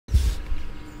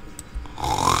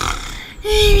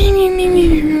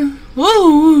I'm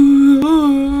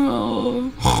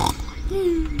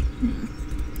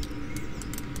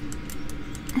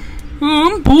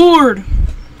bored.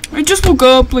 I just woke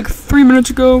up like 3 minutes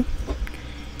ago.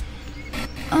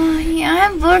 Yeah,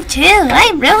 I'm bored too.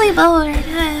 I'm really bored.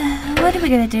 What are we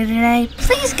gonna do today?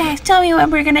 Please, guys, tell me what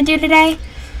we're gonna do today.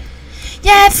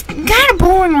 Yeah, it's kind of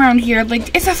boring around here. Like,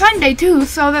 it's a Sunday too,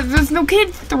 so that there's no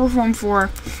kids to perform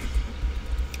for.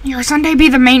 Your Sunday be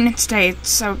the maintenance day,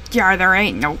 so yeah, there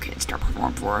ain't no kids to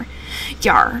perform for.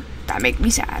 Yar, that make me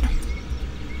sad.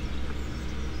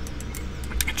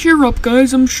 Cheer up,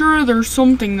 guys. I'm sure there's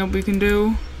something that we can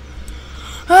do.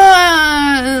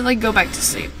 Like go back to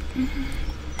sleep.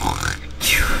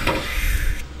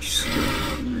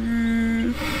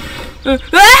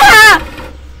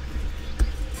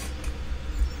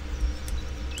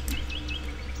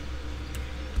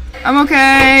 I'm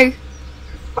okay.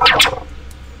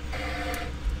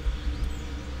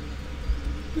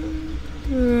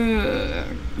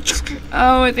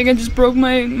 Oh, I think I just broke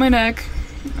my neck.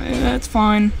 That's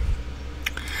fine.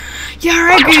 Yeah,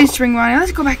 alright, beauty string bunny.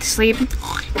 Let's go back to sleep.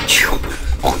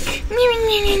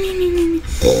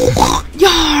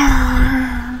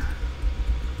 Yeah,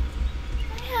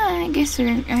 I guess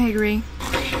I agree.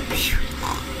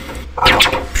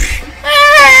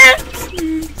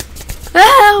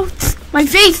 Oh, my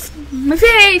face! My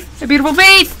face! My beautiful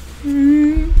face!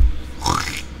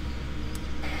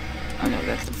 Oh no,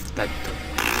 that's that.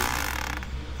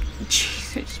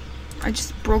 Jesus, I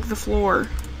just broke the floor.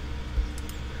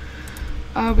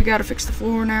 We gotta fix the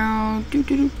floor now.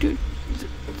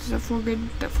 Is that floor good?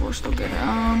 That floor's still good.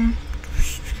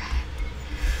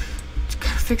 Just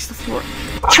gotta fix the floor.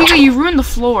 Chica, you ruined the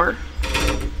floor.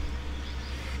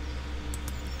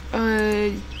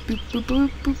 Boop, boop,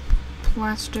 boop, boop.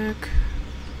 Plastic.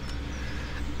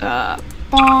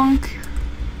 Bonk.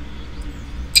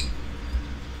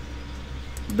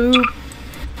 Boop.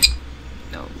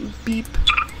 No, beep.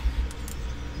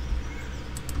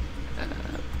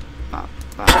 Bop,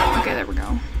 bop. Okay, there we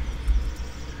go.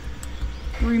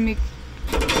 Remake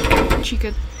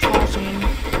Chica fall scene.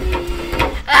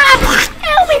 Ah!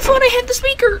 Ow, my phone! I hit the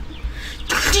speaker!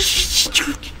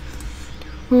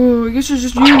 Oh, I guess it's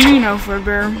just you and me now,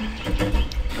 Fredbear.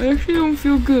 I actually don't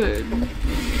feel good.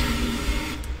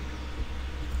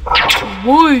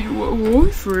 Why,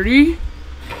 Freddy?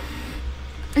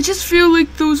 I just feel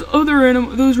like those other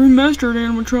those remastered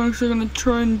animatronics are gonna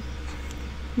try and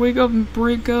wake up and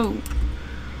break out.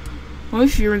 I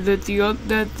fear that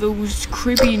those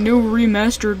creepy new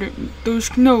remastered,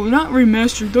 not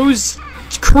remastered, those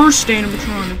cursed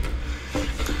animatronics.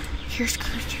 Here's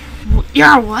cursed.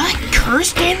 Yeah, what?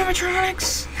 Cursed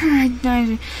animatronics? I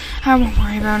won't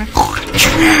worry about it.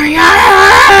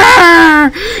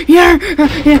 Yeah,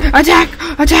 attack!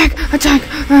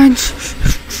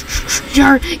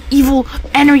 Your evil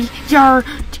enemy, your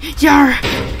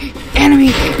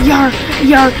enemy, your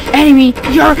enemy,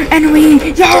 your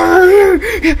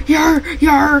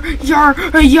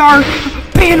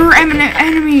banner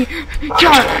enemy,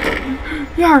 just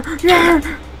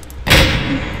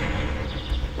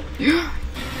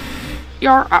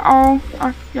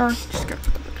gotta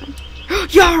put that back.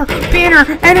 Your banner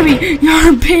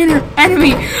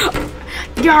enemy.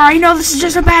 Yar, I know this is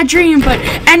just a bad dream, but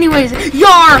anyways,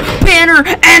 your banner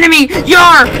enemy,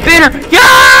 your banner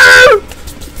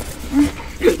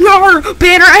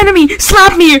enemy,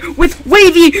 slap me with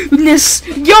waviness,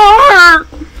 yar!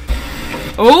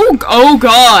 Oh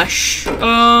gosh,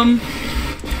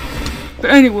 but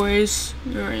anyways,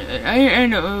 I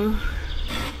know.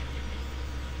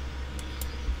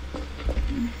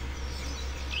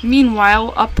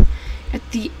 Meanwhile, up at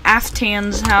the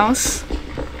Aftan's house,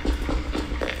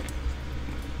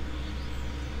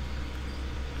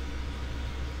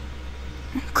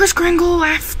 Kris Kringle,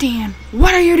 Aftan,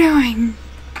 what are you doing?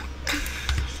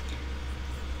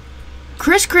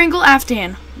 Kris Kringle,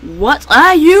 Aftan, what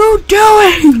are you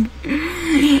doing?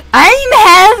 I'm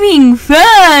having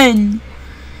fun.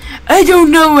 I don't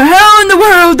know how in the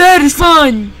world that is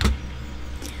fun.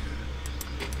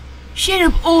 Shut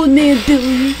up, old man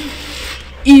Billy.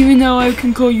 Even though I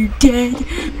can call you Dad.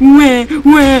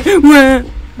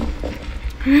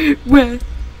 Wah.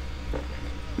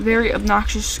 Very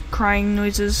obnoxious crying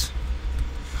noises.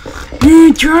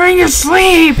 I'm trying to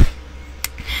sleep.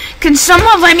 Can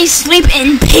someone let me sleep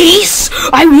in peace?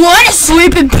 I want to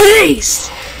sleep in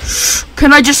peace.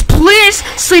 Can I just please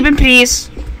sleep in peace?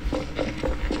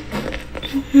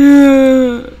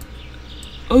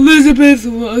 Elizabeth,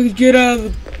 get out of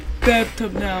the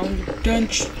bathtub now. I'm done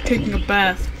taking a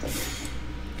bath.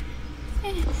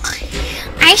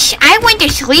 I want to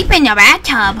sleep in the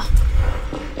bathtub.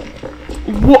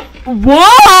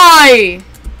 Why?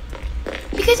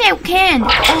 Because I can,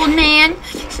 old man.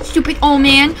 Stupid old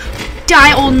man.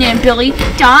 Die, old man Billy.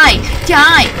 Die.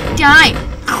 Die. Die.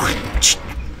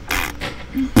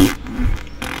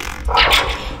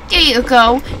 There you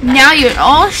go. Now you're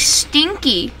all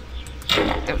stinky.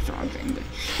 That was the wrong thing. But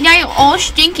now you're all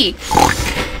stinky.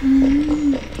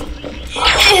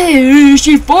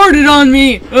 She farted on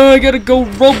me. I gotta go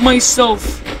rub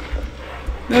myself.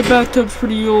 That bathtub's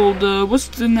pretty old. What's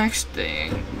the next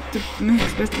thing? The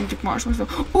next best thing to wash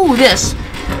myself. Ooh, this.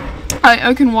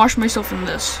 I can wash myself in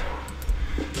this.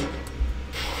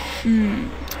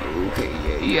 Okay,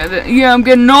 yeah, I'm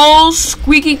getting all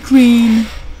squeaky clean.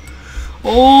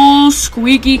 All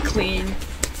squeaky clean.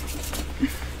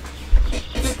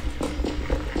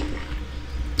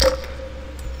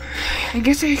 I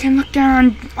guess I can look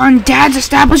down on Dad's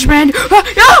establishment.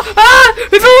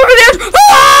 It's over there.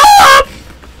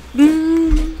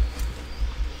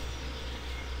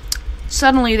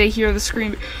 Suddenly they hear the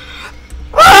scream.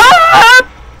 What?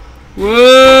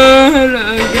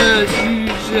 I guess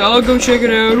I'll go check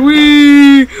it out.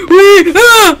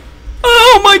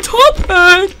 Oh, my top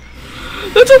hat.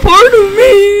 That's a part of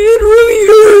me. It really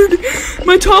hurt.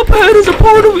 My top hat is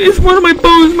is one of my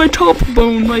bones. My top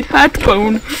bone. My hat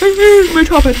bone. My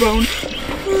top hat bone.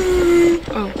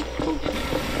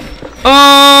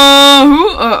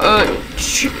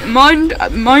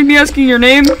 Mind me asking your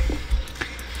name?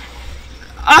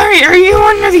 Are you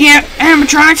one of the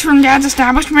animatronics from Dad's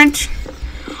establishment?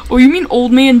 Oh, you mean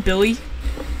Old Man Billy?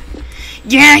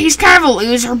 Yeah, he's kind of a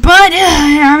loser, but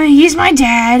he's my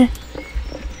dad.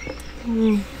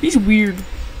 He's weird.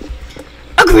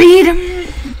 Agreed.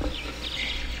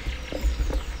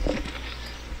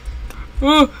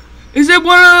 Is it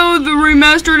one of the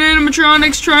remastered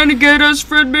animatronics trying to get us,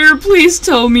 Fredbear? Please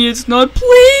tell me it's not.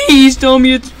 Please tell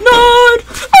me it's not.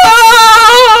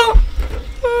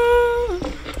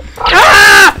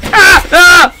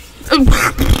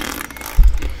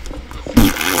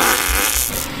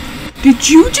 Did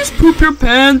you just poop your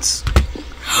pants?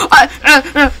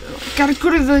 Gotta go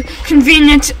to the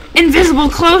convenient invisible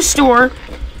clothes store.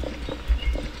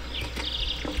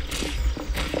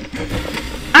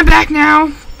 I'm back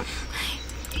now.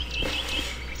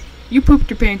 You pooped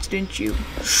your pants, didn't you?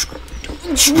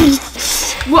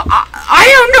 Well, I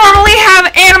don't normally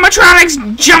have animatronics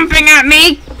jumping at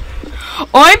me.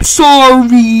 I'm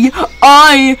sorry.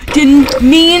 I didn't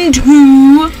mean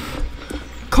to.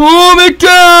 Calm it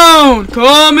down.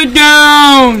 Calm it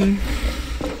down.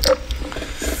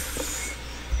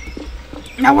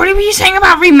 Now, what were you saying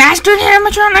about remastered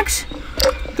animatronics?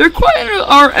 They're quite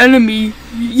our enemy.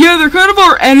 Yeah, they're kind of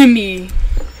our enemy.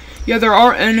 Yeah, they're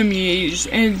our enemies,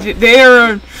 and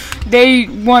they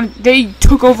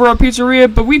took over our pizzeria,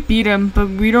 but we beat them. But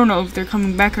we don't know if they're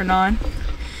coming back or not.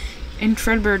 And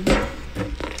Fredbear,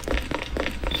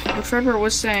 what Fredbear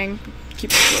was saying,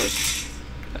 keep it closed.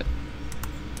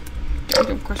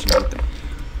 Don't question about them.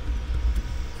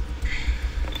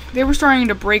 They were starting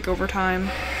to break over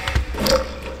time.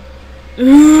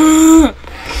 I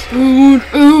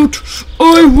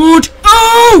want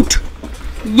out!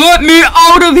 Let me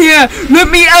out of here! Let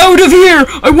me out of here!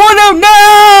 I want out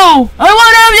now! I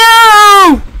want out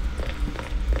now!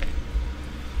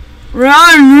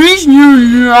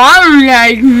 Not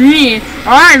like me.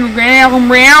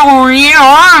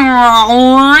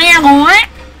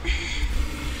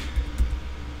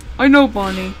 I know,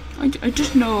 Bonnie. I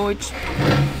just know.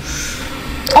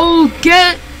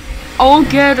 I'll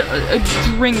get a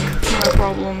drink for my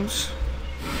problems.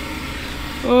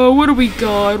 What do we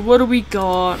got? What do we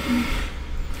got?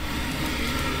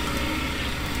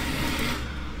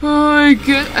 I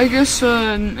guess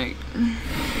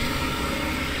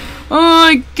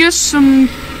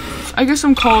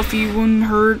some coffee wouldn't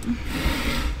hurt.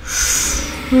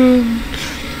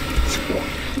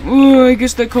 I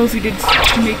guess that coffee did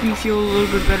make me feel a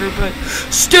little bit better, but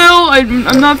still,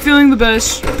 I'm not feeling the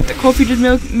best. But the coffee did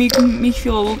make me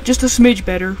feel just a smidge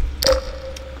better.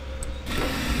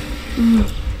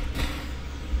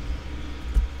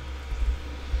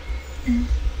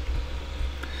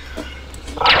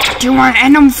 Do you want to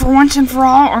end them for once and for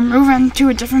all, or move them to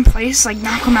a different place? Like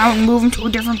knock them out and move them to a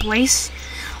different place?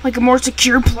 Like a more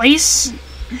secure place?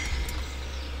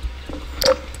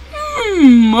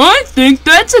 I think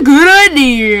that's a good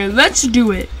idea. Let's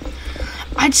do it.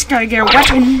 I just gotta get a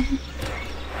weapon.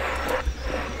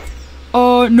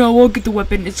 No, I'll get the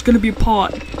weapon. It's gonna be a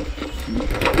pot.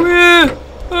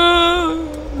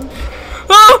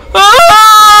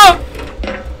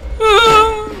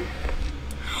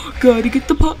 Gotta get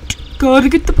the pot. Gotta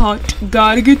get the pot.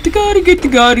 Gotta get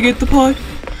the pot.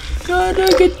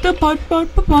 Gotta get the pot,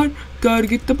 pot, pot, pot. Gotta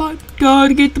get the pot,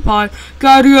 gotta get the pot.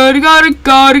 Gotta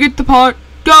get the pot.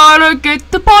 Gotta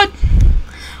get the pot.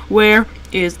 Where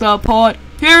is the pot?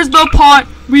 Here's the pot.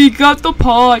 We got the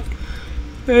pot.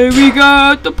 Hey, we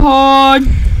got the pot.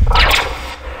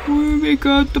 We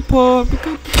got the pot. We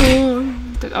got the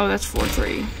pot. Oh, that's floor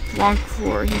 3. Wrong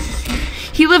floor.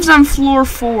 He lives on floor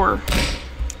 4.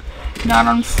 Not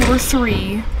on floor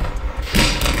 3.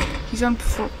 He's on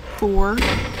floor 4.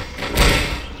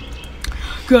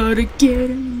 Gotta get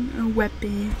him a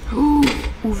weapon. Ooh,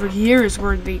 over here is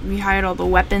where we hide all the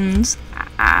weapons.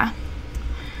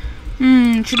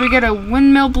 Should we get a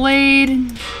windmill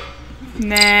blade?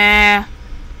 Nah.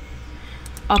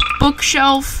 A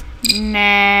bookshelf?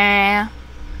 Nah.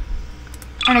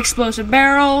 An explosive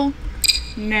barrel?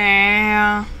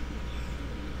 Nah.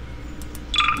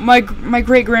 My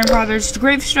great-grandfather's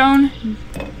gravestone?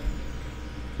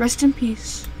 Rest in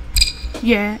peace.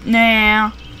 Yeah,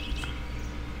 nah.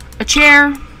 A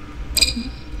chair?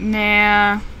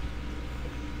 Nah.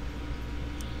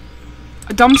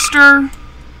 A dumpster?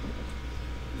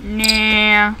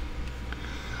 Nah.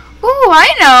 Ooh,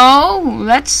 I know.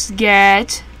 Let's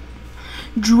get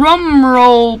drum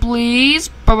roll, please.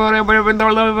 Okay,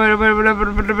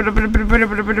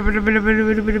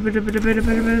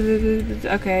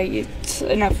 it's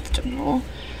enough drum roll.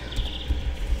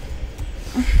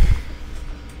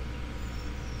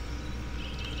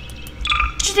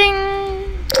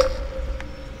 Ding.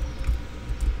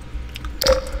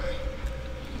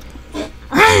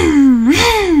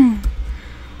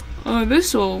 Oh,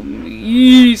 this will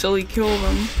easily kill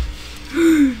them.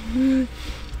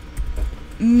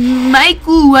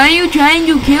 Michael, why are you trying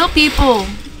to kill people?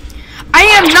 I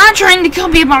am not trying to kill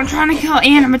people. I'm trying to kill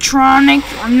animatronic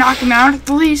or knock them out at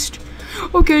the least.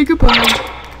 Okay, goodbye.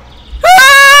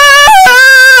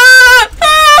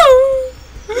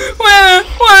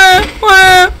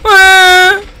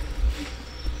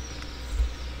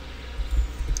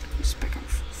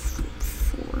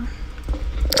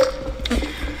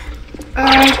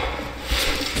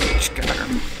 Just got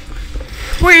him.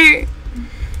 Wait.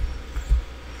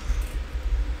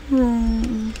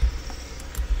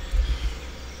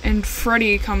 And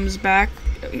Freddy comes back.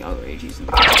 Oh wait, he's in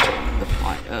the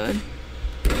pot.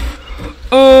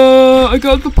 I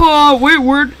got the pot. Wait,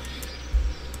 where?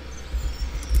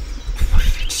 What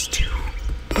did I just do?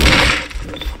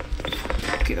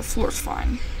 Okay, the floor's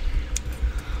fine.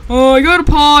 Oh, I got a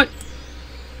pot.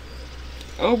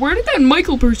 Oh, where did that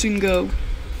Michael person go?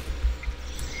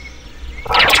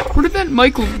 Where did that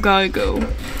Michael guy go?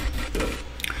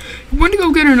 He went to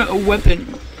go get a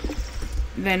weapon.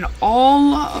 Then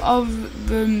all of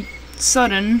the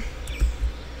sudden...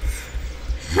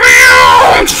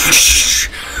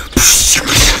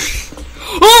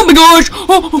 Oh my gosh!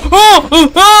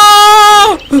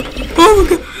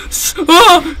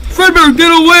 Fredbear,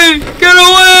 get away! Get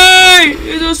away!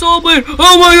 It's a soul blade!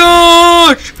 Oh my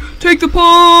gosh! Take the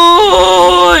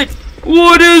pot!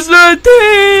 What is that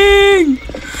thing?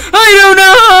 I don't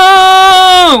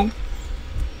know!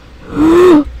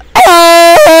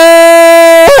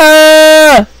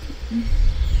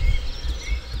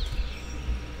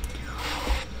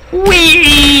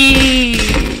 Wee!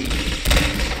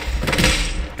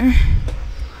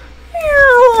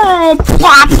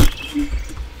 Plop!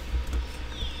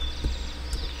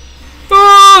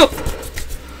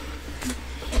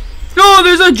 Oh,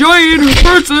 there's a giant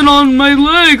person on my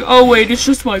leg. Oh wait, it's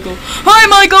just Michael. Hi,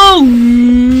 Michael.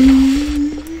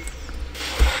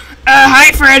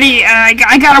 Hi, Freddy.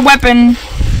 I got a weapon.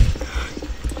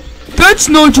 That's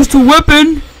not just a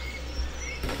weapon.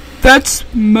 That's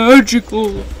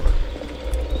magical.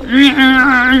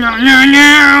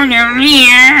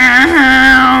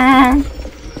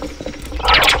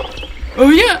 Oh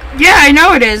yeah, I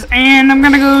know it is, and I'm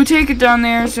gonna go take it down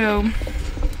there. So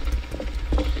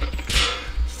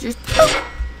just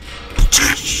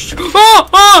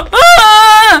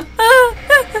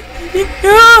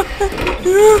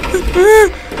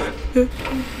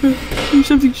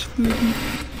something's floating.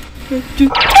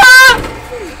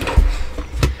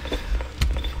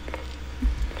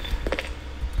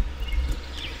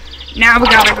 Now we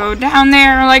gotta go down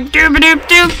there like dooba-doop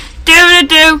doop,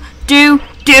 dooba-doo doo,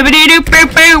 dooba-doo boop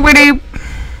boop doop.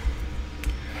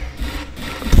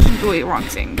 Wait, wrong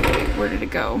thing. Wait, where did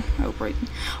it go? Oh, right.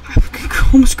 I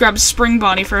almost grabbed Spring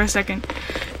Bonnie for a second.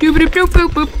 Dooba-doop doop boop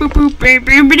boop boop boop boop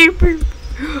boop boop.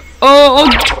 Oh,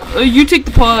 you take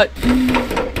the pot.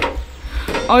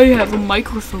 I have a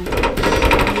microphone.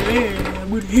 Yeah, I'm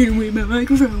gonna hit him with my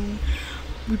microphone.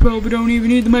 We probably don't even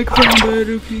need the microphone, but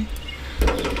okay.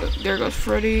 There goes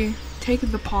Freddy. Take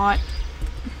the pot.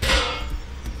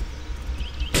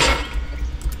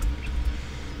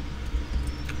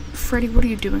 Freddy, what are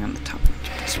you doing on the top?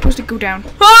 It's supposed to go down.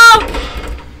 Ah!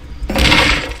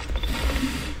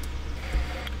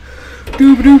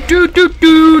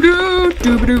 Doo-ba-doo-doo-doo-doo-doo,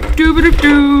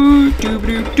 doo-ba-doo-doo-ba-doo-doo,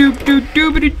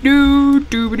 doo-ba-doo-doo-ba-doo-doo-ba-doo,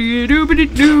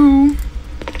 doobity-doobity-doo.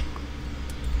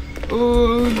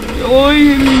 I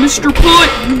am Mr. Pot.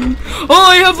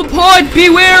 I have a pot.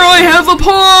 Beware, I have a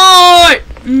pot.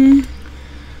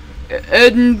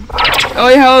 And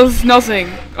I have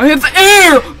nothing. I have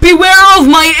air. Beware of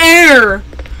my air.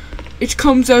 It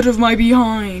comes out of my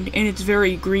behind, and it's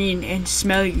very green and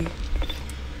smelly.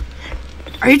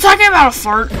 Are you talking about a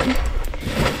fart?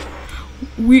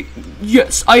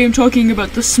 Yes, I am talking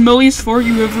about the smelliest fart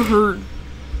you ever heard.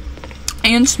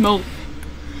 And smelled.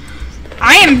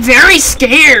 I am very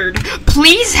scared.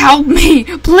 Please help me.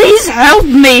 Please help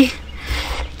me.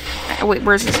 Wait,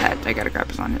 where's his head? I gotta grab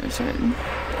his on his head.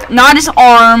 Not his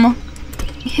arm.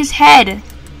 His head.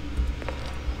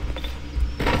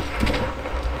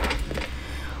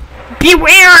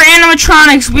 Beware,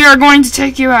 animatronics. We are going to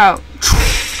take you out.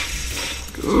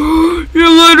 You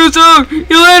let us out.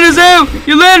 You let us out.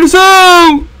 You let us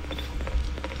out.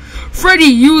 Freddy,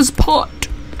 use pot.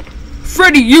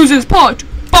 Freddy uses pot.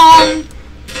 Bong.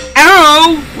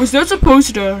 Ow! Was that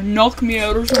supposed to knock me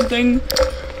out or something?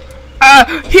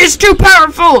 He's too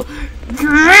powerful!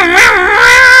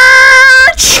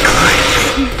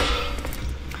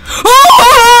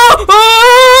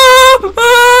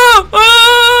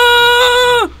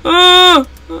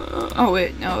 Oh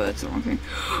wait, no, that's the wrong thing.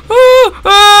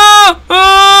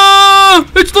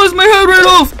 It's lost my head right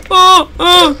off! I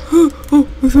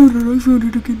found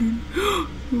it again.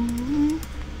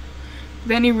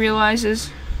 Then he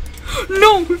realizes,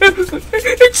 no!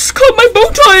 It's cut my bow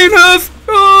tie in half!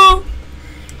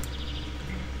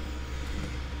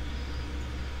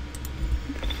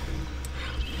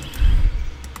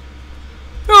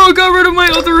 Oh, I got rid of my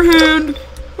other hand!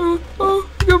 I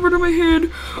got rid of my hand!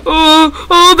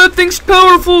 Oh, that thing's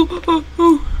powerful!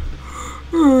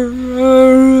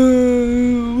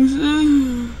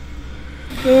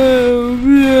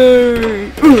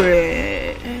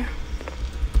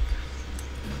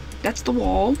 That's the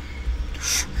wall.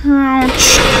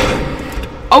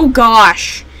 Oh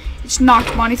gosh! It's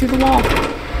knocked Bonnie through the wall.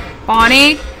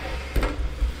 Bonnie?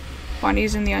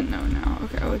 Bonnie's in the unknown now.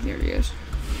 Okay, oh, there he is.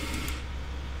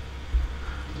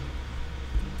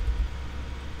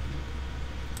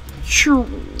 Sure.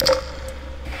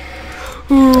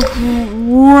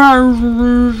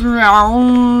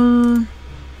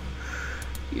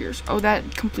 Ears. Oh,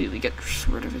 that completely gets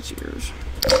rid of its ears.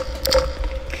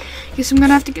 Guess I'm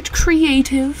gonna have to get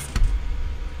creative.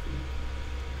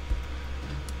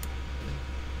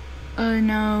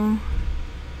 No.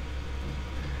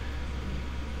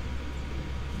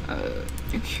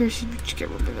 Here's to get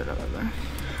rid of it over there.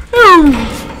 Oh,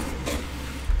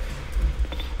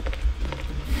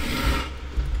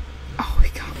 we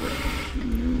got rid of it.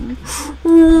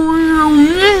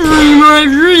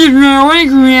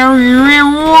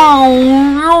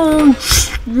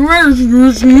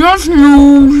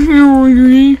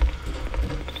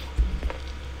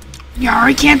 Yeah,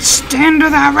 I can't stand to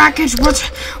that wreckage.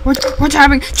 What's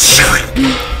happening?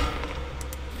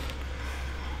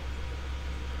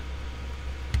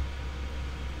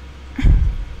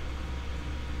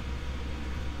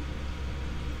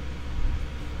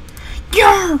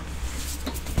 Yeah.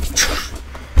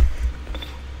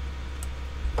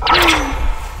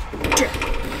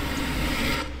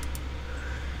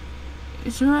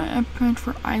 Is there a plant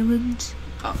for eyelids?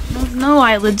 Oh, no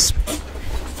eyelids.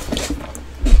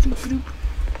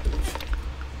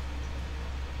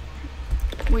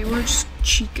 Wait, where's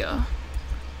Chica?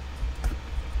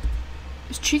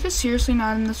 Is Chica seriously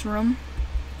not in this room?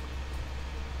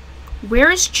 Where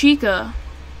is Chica?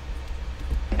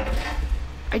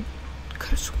 I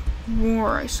could have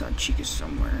swore I saw Chica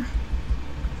somewhere.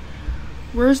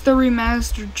 Where's the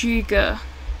remastered Chica?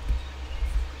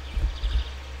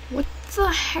 What the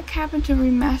heck happened to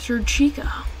remastered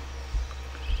Chica?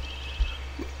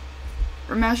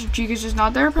 Remastered Chica's just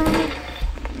not there, apparently?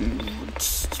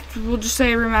 We'll just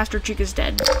say Remastered Chica's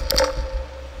dead.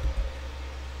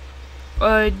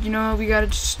 You know, we gotta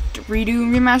just redo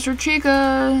Remastered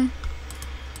Chica.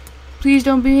 Please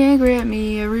don't be angry at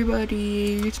me,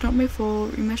 everybody. It's not my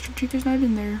fault. Remastered Chica's not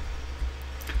in there.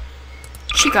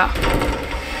 Chica.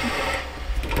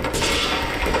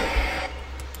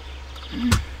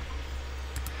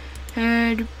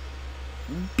 Head.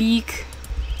 Beak.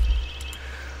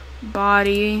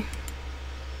 Body.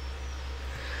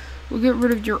 We'll get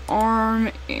rid of your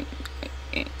arm and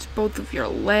both of your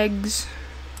legs.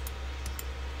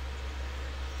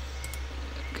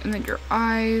 And then your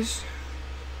eyes.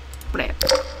 Blap.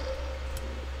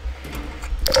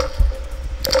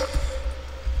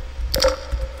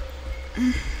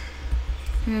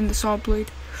 And the saw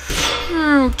blade.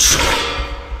 Ouch.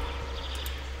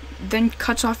 Then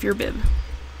cuts off your bib.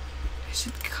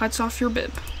 It cuts off your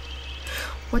bib.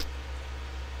 What?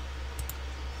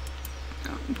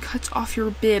 Cuts off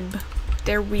your bib.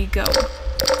 There we go.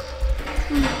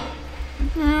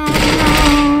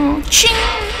 Ching!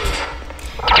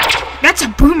 That's a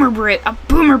boomer blade.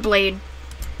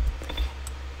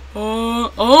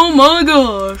 Oh my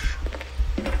gosh.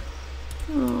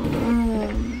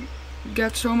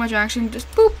 Got so much action,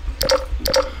 just boop.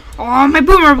 Oh, my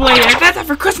boomer blade! I got that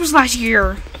for Christmas last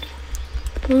year.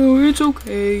 Oh, it's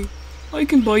okay. I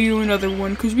can buy you another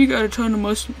one, because we got a ton of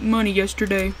money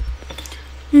yesterday.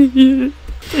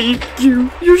 Thank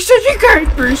you. You're such a kind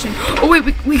person. Oh, wait,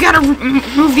 we gotta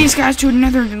move these guys to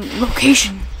another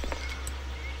location.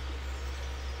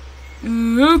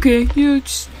 Okay, yeah,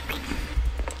 it's...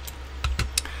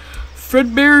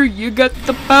 Fredbear, you got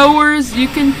the powers. You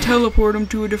can teleport them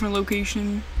to a different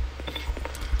location.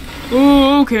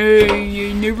 Oh, okay.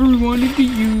 You never wanted to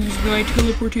use my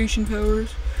teleportation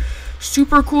powers.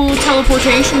 Super cool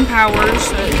teleportation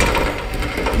powers.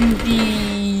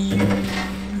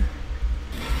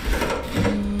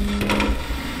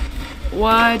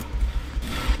 What?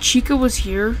 Chica was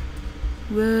here?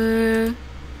 Well,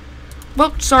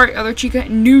 sorry, other Chica.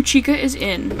 New Chica is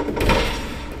in.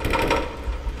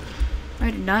 I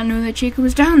did not know that Chica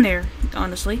was down there,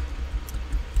 honestly.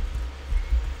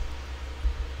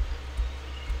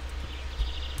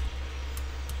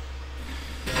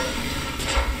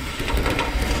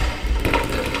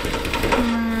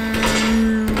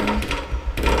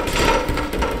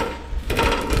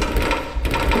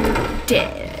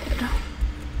 Dead.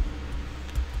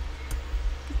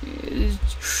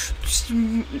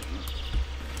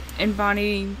 And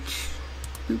Bonnie.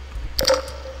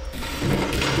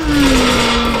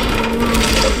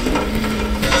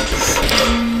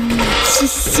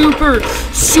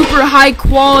 Super high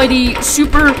quality,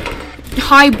 super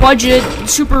high budget,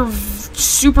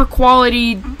 super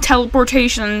quality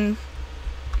teleportation.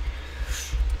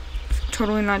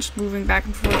 Totally not just moving back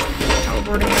and forth,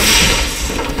 teleporting them.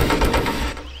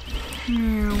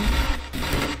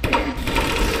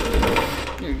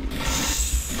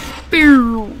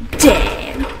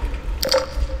 Dead.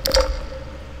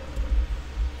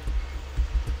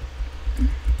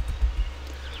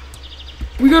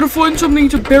 We gotta find something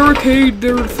to barricade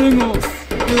their thing off.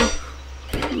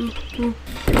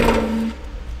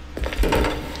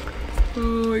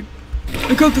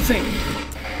 I got the thing.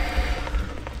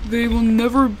 They will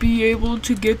never be able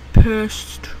to get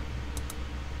past.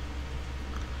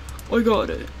 I got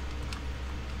it.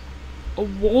 A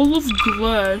wall of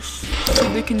glass so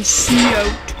they can see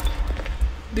out.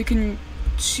 They can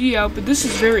see out, but this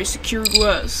is very secure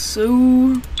glass,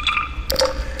 so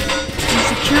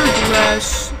secure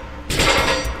glass.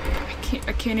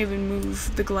 I can't even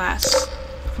move the glass.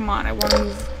 Come on, I want to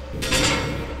move.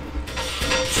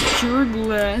 Secure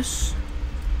glass.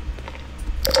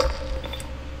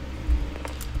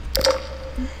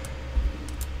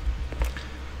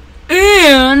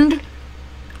 And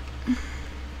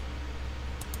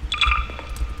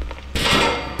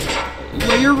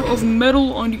layer of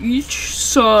metal on each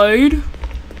side.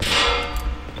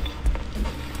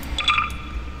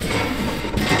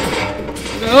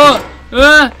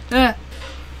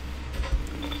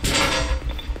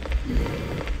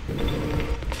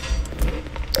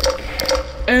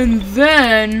 And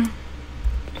then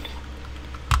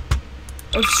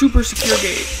a super secure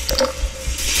gate.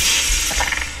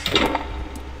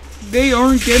 They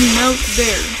aren't getting out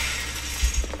there.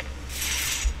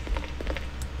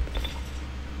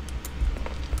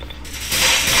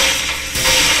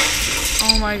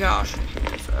 Oh my gosh.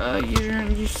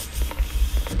 You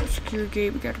secure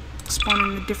gate. We gotta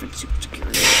spawn in a different super secure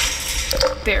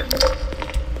gate. There.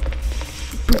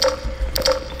 Boom.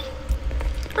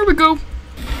 There we go.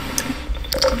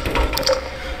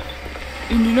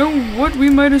 And you know what? We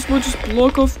might as well just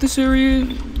block off this area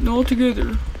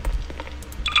altogether.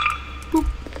 Boop.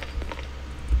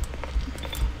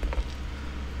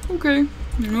 Okay.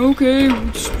 Okay.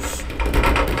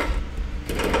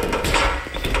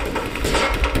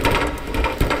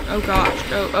 Oh gosh.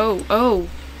 Oh.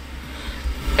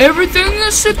 Everything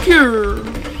is secure.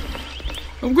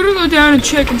 I'm gonna go down and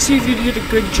check and see if you did a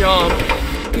good job.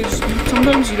 Because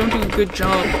sometimes you don't do a good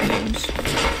job of things.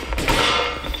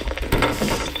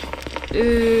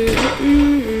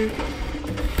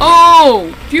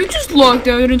 Oh! You just locked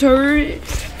out an entire...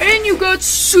 And you got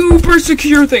super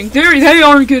secure things. They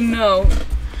aren't gonna know.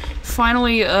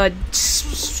 Finally,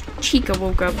 Chica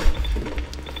woke up.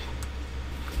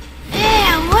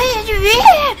 What is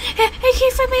it? I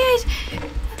can't find my eyes.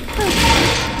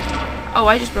 Oh,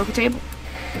 I just broke a table.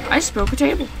 I just broke a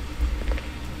table.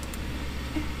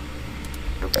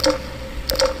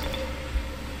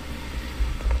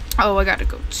 Oh, I gotta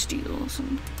go steal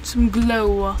some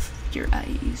glow off your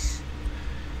eyes.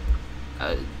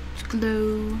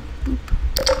 Glow. Boop.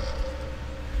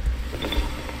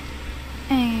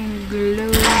 And glow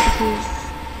because...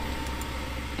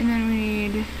 And then we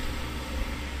need...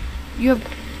 You have...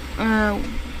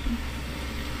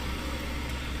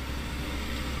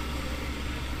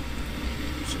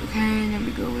 It's okay, and then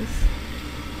we go with...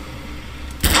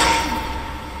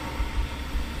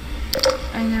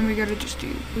 And then we gotta just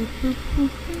do... Boop, boop, boop,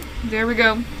 boop. There we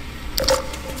go.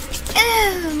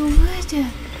 Oh,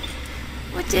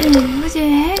 what the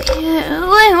heck?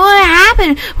 What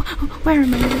happened? Where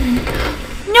am I going?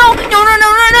 No! I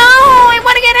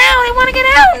want to get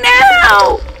out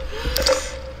now!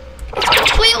 It's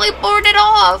completely boarded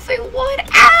off. I want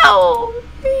out.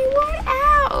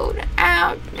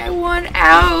 I want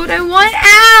out.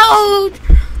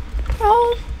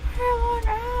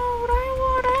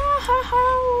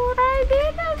 Oh, I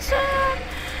did not say.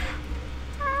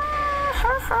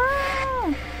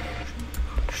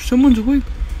 Someone's awake.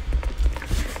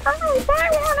 I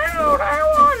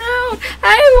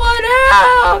want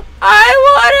out.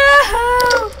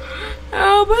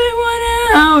 Oh, but I want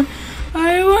out.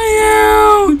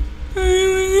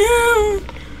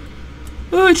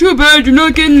 Oh, too bad you're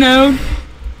not getting out.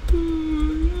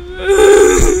 I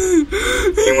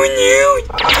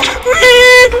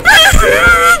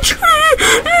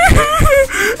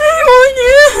want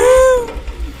out.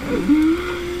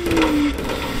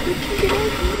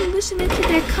 Listening to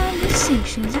their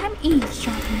conversations. I'm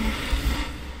eavesdropping.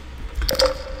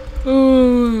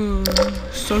 Oh,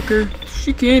 sucker.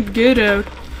 She can't get out.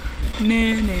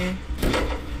 Nah.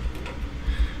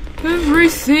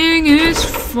 Everything is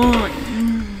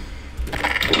fine.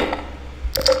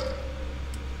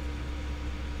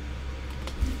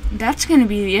 That's gonna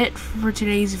be it for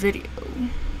today's video.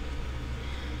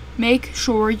 Make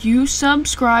sure you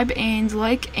subscribe and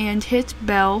like and hit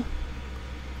bell.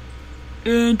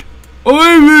 And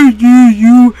I will see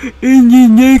you in the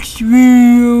next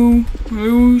video. I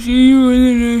will see you in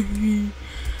the next video.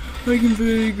 I can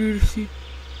very good see.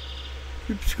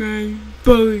 Subscribe.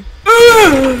 Bye.